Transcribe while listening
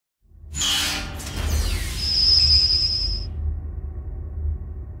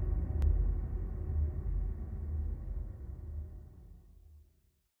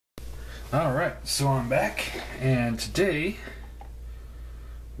Alright, so I'm back, and today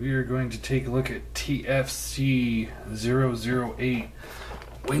we are going to take a look at TFC 008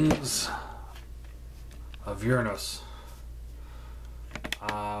 Wings of Uranos.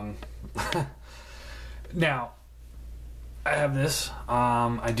 Now, I have this.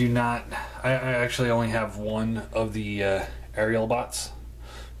 I do not. I actually only have one of the aerial bots,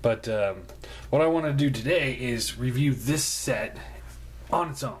 but what I want to do today is review this set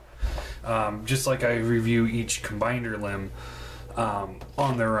on its own. Just like I review each combiner limb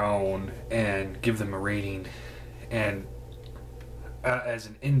on their own and give them a rating, and as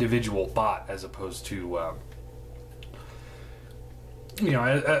an individual bot, as opposed to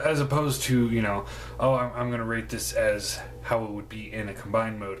as opposed to I'm going to rate this as how it would be in a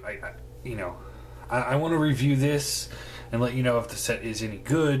combined mode. I want to review this and let you know if the set is any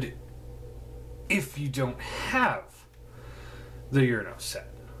good if you don't have the Uranos set.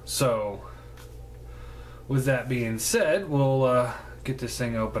 So, with that being said, we'll get this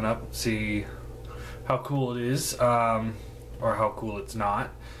thing open up, see how cool it is, or how cool it's not,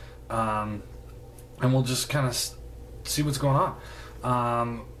 and we'll just kind of see what's going on.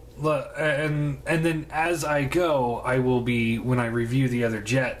 And then as I go, I will be, when I review the other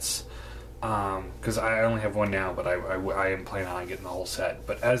jets, because I only have one now, but I am planning on getting the whole set.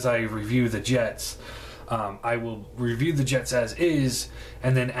 But as I review the jets, I will review the jets as is,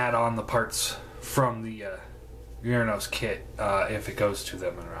 and then add on the parts from the Uranos kit if it goes to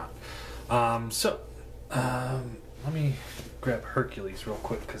them or not. Let me grab Hercules real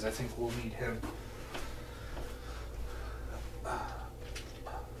quick because I think we'll need him.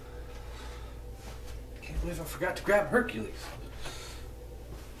 Can't believe I forgot to grab Hercules.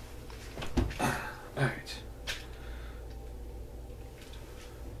 Alright.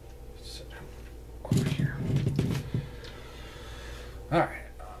 Set him over here. Alright.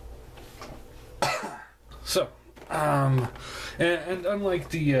 So, and unlike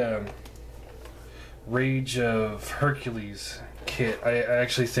the Rage of Hercules kit, I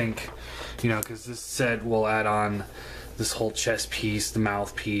actually think, because this set will add on this whole chest piece, the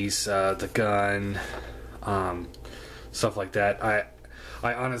mouthpiece, the gun, stuff like that.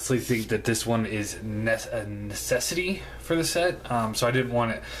 I honestly think that this one is a necessity for the set, so I didn't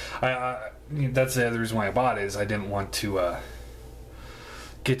want it. That's the other reason why I bought it, is I didn't want to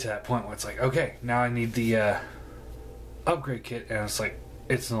get to that point where it's like, okay, now I need the upgrade kit, and it's like,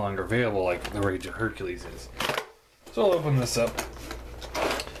 it's no longer available like the Rage of Hercules is. So I'll open this up,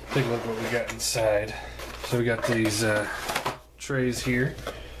 take a look what we got inside. So we got these trays here.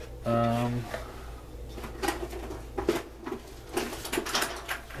 And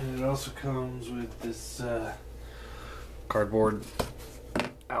it also comes with this cardboard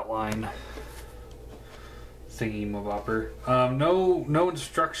outline thingy mabopper. No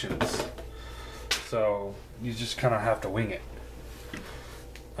instructions, so you just kind of have to wing it.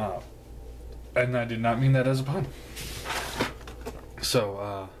 And I did not mean that as a pun.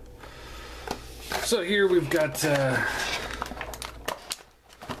 So here we've got the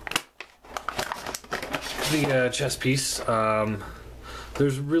chest piece.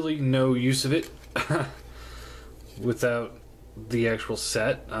 There's really no use of it without the actual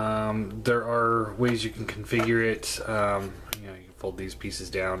set. There are ways you can configure it. You can fold these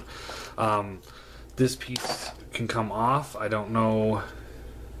pieces down. This piece can come off. I don't know.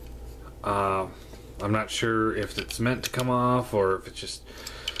 I'm not sure if it's meant to come off or if it's just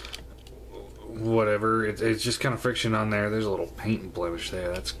whatever. It's just kind of friction on there. There's a little paint blemish there.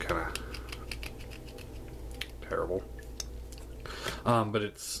 That's kind of terrible. But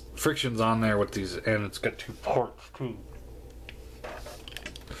it's friction's on there with these, and it's got two ports too.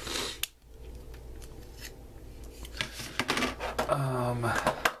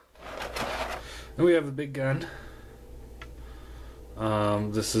 And we have the big gun.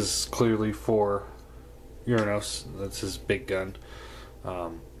 This is clearly for Uranos. That's his big gun.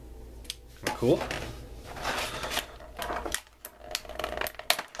 Cool.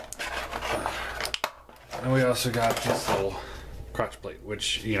 And we also got this little crotch plate,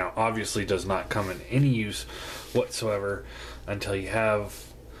 which obviously does not come in any use whatsoever until you have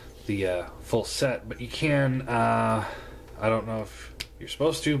the full set. But you can, I don't know if you're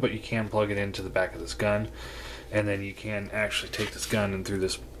supposed to, but you can plug it into the back of this gun, and then you can actually take this gun and through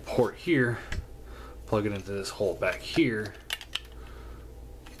this port here, plug it into this hole back here,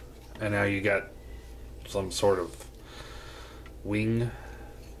 and now you got some sort of wing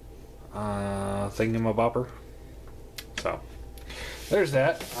thingamabopper. So there's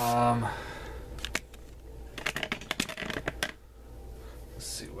that. Let's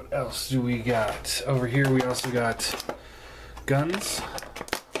see, what else do we got over here? We also got guns,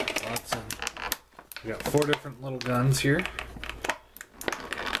 lots of We got 4 different little guns here.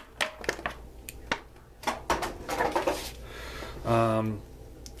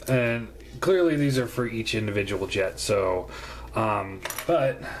 And clearly these are for each individual jet, so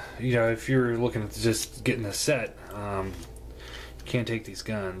but you know, if you're looking at just getting a set, you can't take these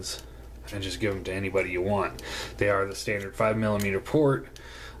guns and just give them to anybody you want. They are the standard 5mm port,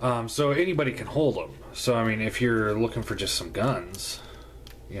 so anybody can hold them. So I mean, if you're looking for just some guns,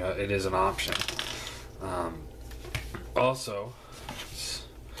 you know, it is an option. Also, let's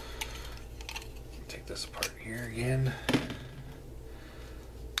take this apart here again.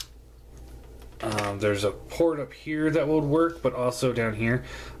 There's a port up here that would work, but also down here,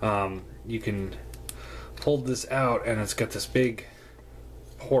 you can fold this out and it's got this big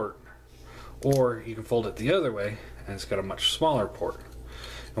port, or you can fold it the other way and it's got a much smaller port.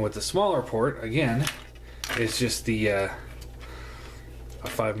 And with the smaller port, again, it's just the a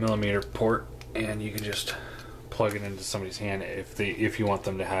 5mm port, and you can just plug it into somebody's hand if you want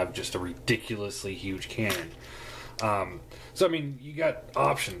them to have just a ridiculously huge cannon. So I mean, you got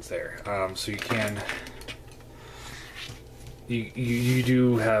options there. So you can, you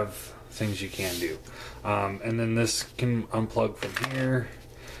do have things you can do. And then this can unplug from here.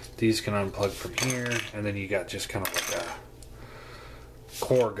 These can unplug from here, and then you got just kind of like a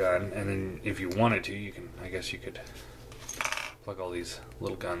core gun. And then if you wanted to, you can, I guess you could plug all these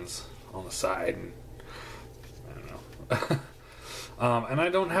little guns on the side. And I don't know. And I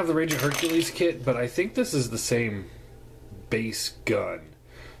don't have the Rage of Hercules kit, but I think this is the same base gun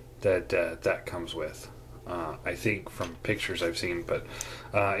that that comes with. I think from pictures I've seen, but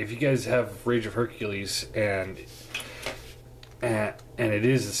if you guys have Rage of Hercules and it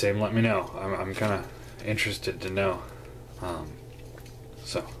is the same, let me know. I'm kind of interested to know.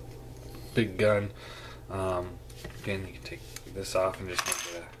 So, big gun. Again, you can take this off and just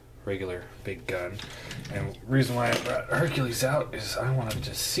make it a regular big gun. And the reason why I brought Hercules out is I wanted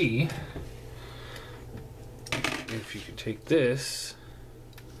to see if you can take this.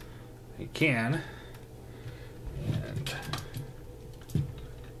 You can. And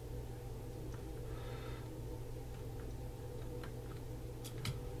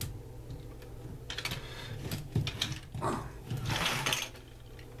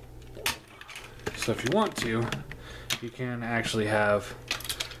so if you want to, you can actually have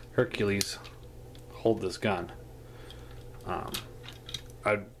Hercules hold this gun.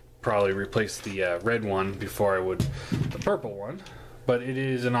 I'd probably replace the red one before I would the purple one, but it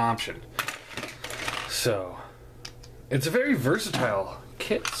is an option. So it's a very versatile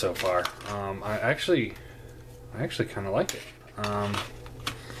kit so far. I actually kind of like it.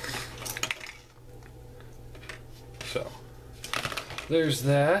 So there's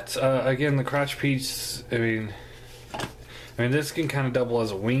that. Again, the crotch piece. I mean, this can kind of double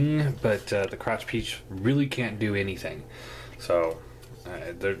as a wing, but the crotch piece really can't do anything. So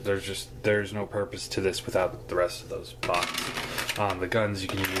there's no purpose to this without the rest of those boxes. The guns you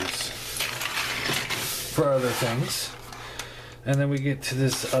can use for other things. And then we get to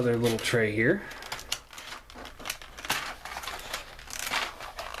this other little tray here.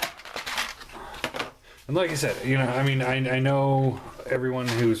 And like I said, you know, I mean, I know everyone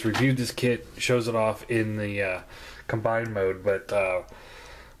who's reviewed this kit shows it off in the combined mode, but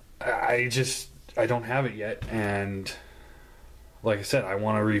I don't have it yet, and like I said, I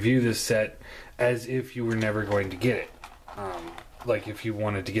want to review this set as if you were never going to get it. Like if you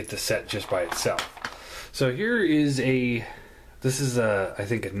wanted to get the set just by itself. So here is this is I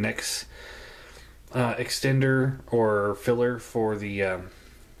think a Nex extender or filler for the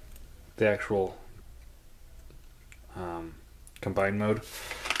actual combined mode.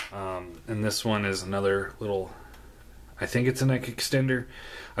 And this one is another little, I think it's a neck extender.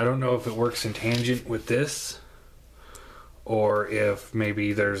 I don't know if it works in tangent with this, or if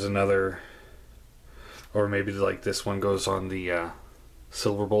maybe there's another, or maybe like this one goes on the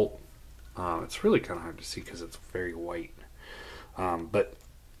silver bolt. It's really kind of hard to see because it's very white. But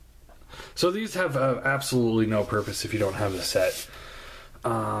so these have absolutely no purpose if you don't have the set.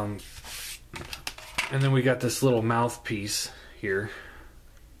 And then we got this little mouthpiece here.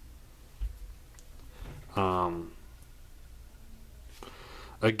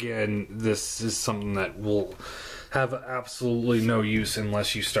 Again, this is something that will have absolutely no use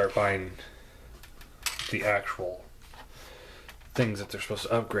unless you start buying the actual things that they're supposed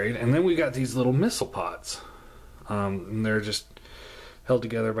to upgrade. And then we got these little missile pods. And they're just held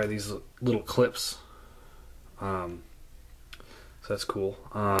together by these little clips. So that's cool.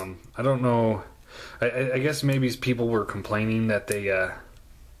 I don't know. I guess maybe people were complaining that they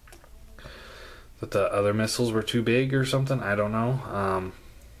that the other missiles were too big or something. I don't know.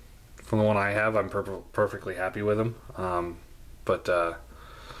 from the one I have, I'm perfectly happy with them. But there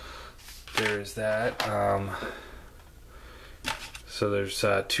is that. So there's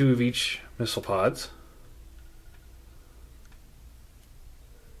 2 of each missile pods.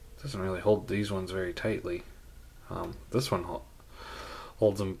 Doesn't really hold these ones very tightly. This one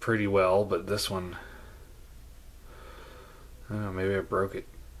holds them pretty well, but this one, I don't know, maybe I broke it.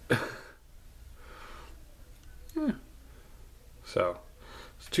 Yeah. So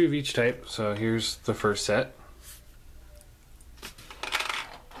it's 2 of each type. So here's the first set.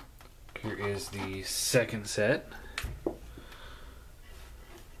 Here is the second set. And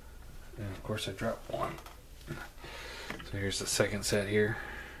of course I dropped one. So here's the second set here.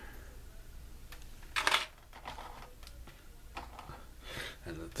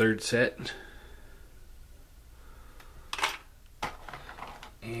 And the third set.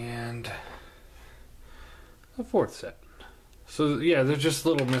 And the fourth set. So yeah, they're just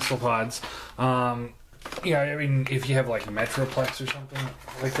little missile pods. Yeah, I mean, if you have like Metroplex or something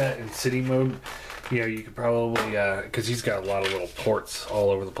like that in city mode, you know, you could probably, because he's got a lot of little ports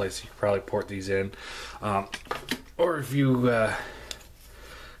all over the place, you could probably port these in. Or if you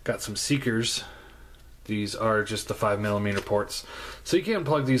got some Seekers, these are just the 5mm ports. So you can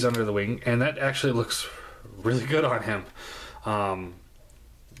plug these under the wing, and that actually looks really good on him.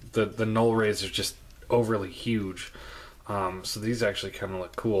 The null rays are just overly huge. So these actually kind of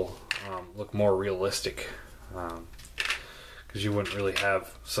look cool, look more realistic, because you wouldn't really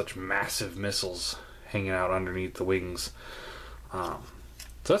have such massive missiles hanging out underneath the wings. So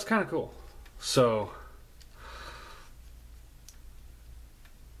that's kind of cool. So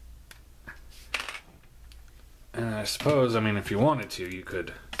and I suppose, I mean, if you wanted to, you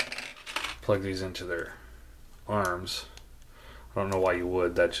could plug these into their arms. I don't know why you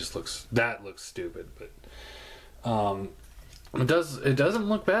would. That looks stupid, but it doesn't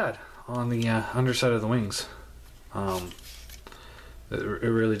look bad on the underside of the wings. It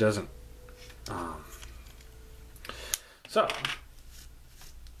really doesn't. So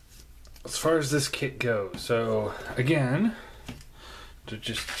as far as this kit goes, so again, to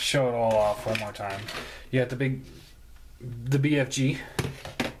just show it all off one more time, you got the BFG.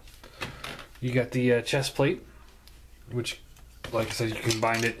 You got the chest plate, which, like I said, you can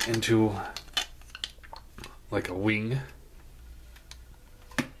bind it into like a wing.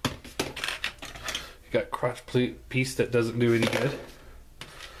 You got crotch plate piece that doesn't do any good.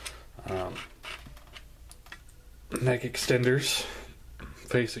 Neck extenders,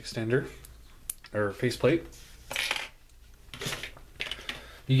 face extender, or face plate.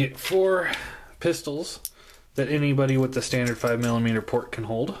 You get 4 pistols that anybody with the standard 5mm port can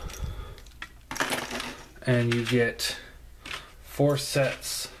hold. And you get 4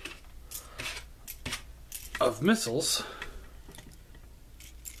 sets of missiles,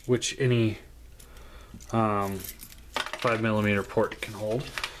 which any 5mm port can hold.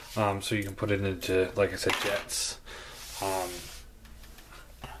 So you can put it into, like I said, jets,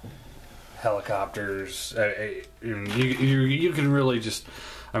 helicopters. You can really just,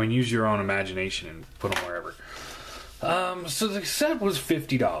 I mean, use your own imagination and put them wherever. So the set was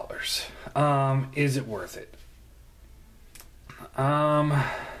 $50. Is it worth it?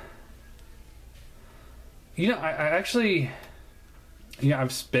 You know, I actually, you know,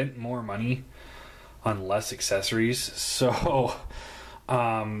 I've spent more money on less accessories, so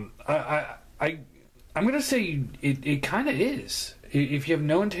I'm gonna say it kind of is. If you have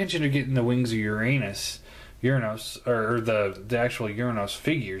no intention of getting the wings of Uranos, or the actual Uranos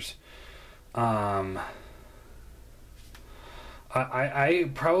figures, I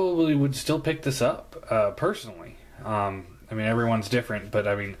probably would still pick this up, personally. I mean, everyone's different, but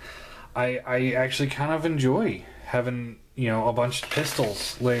I mean, I actually kind of enjoy having, you know, a bunch of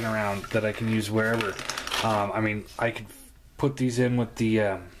pistols laying around that I can use wherever. I mean, I could put these in with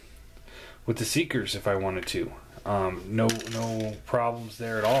the Seekers if I wanted to. No problems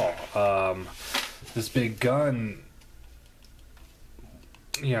there at all. This big gun,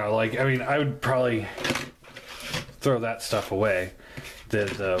 you know, like, I mean, I would probably throw that stuff away.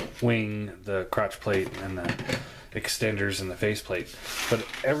 The wing, the crotch plate, and the extenders and the faceplate. But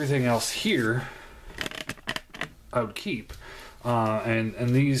everything else here, I would keep. And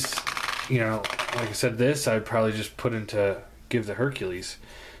these, you know, like I said, this I'd probably just put give the Hercules.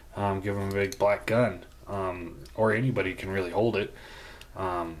 Give him a big black gun. Or anybody can really hold it.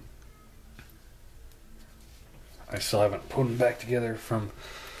 I still haven't put them back together from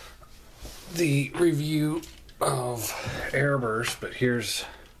the review of Airburst, but here's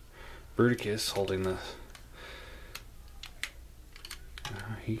Bruticus holding the...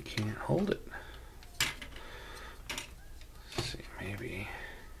 he can't hold it. Let's see, maybe...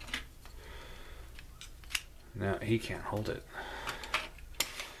 No, he can't hold it.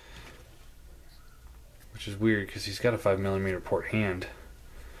 Which is weird because he's got a 5mm port hand.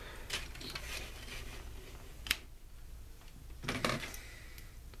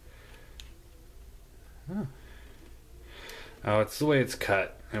 Oh. Oh, it's the way it's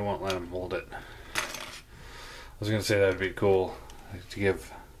cut. It won't let him hold it. I was going to say that would be cool to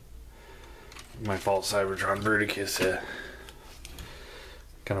give my false Cybertron Verticus a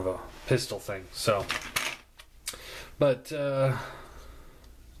kind of a pistol thing. So, but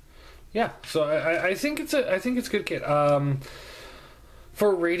yeah. So I think it's a good kit.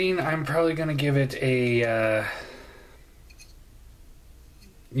 For rating, I'm probably going to give it a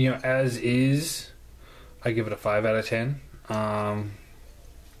as is. I give it a 5 out of 10. I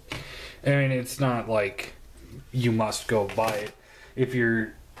mean, it's not like you must go buy it. If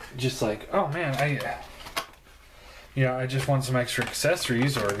you're just like, oh man, I just want some extra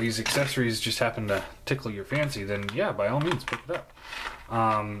accessories, or these accessories just happen to tickle your fancy, then yeah, by all means, pick it up.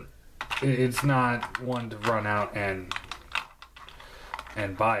 It's not one to run out and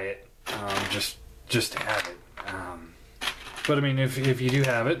buy it, just to have it. But I mean, if you do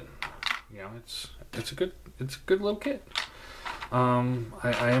have it, it's a good little kit.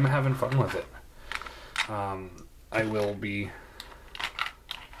 I am having fun with it. I will be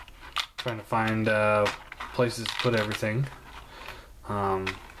trying to find places to put everything. Trying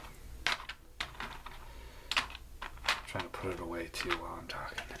to put it away too while I'm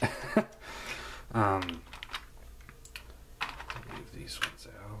talking. Leave these ones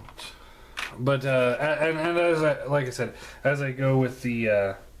out. But and as like I said, as I go with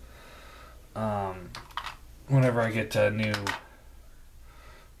the whenever I get a new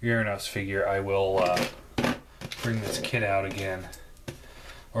Uranos figure, I will bring this kit out again,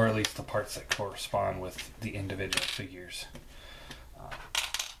 or at least the parts that correspond with the individual figures.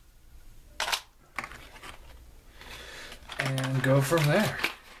 And go from there.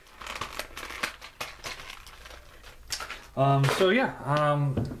 So yeah,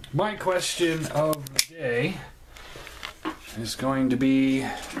 my question of the day is going to be,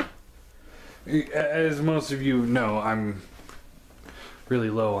 as most of you know, I'm really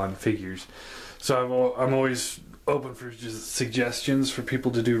low on figures, so I'm always open for just suggestions for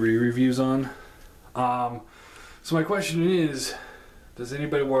people to do re-reviews on. So my question is, does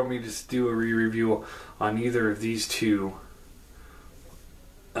anybody want me to do a re-review on either of these two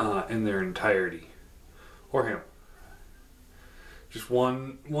in their entirety, or him? Just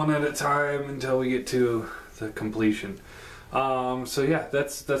one at a time until we get to the completion. So yeah,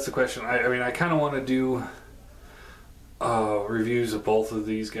 that's the question. I mean, I kind of want to do reviews of both of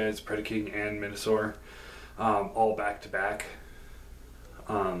these guys, Predaking and Minosaur, all back to back.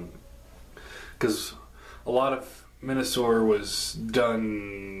 Because a lot of Minosaur was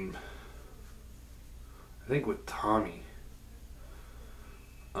done, I think, with Tommy.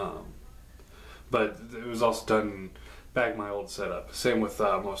 But it was also done back my old setup. Same with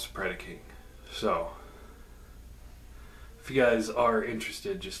most of Predaking. So if you guys are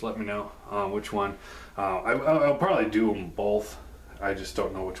interested, just let me know which one. I'll probably do them both. I just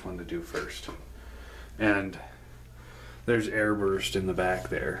don't know which one to do first. And there's Airburst in the back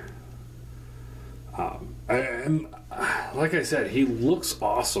there. And like I said, he looks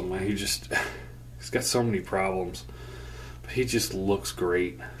awesome. He's got so many problems, but he just looks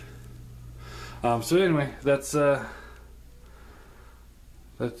great. So anyway, that's the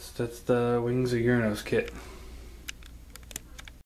Wings of Uranos kit.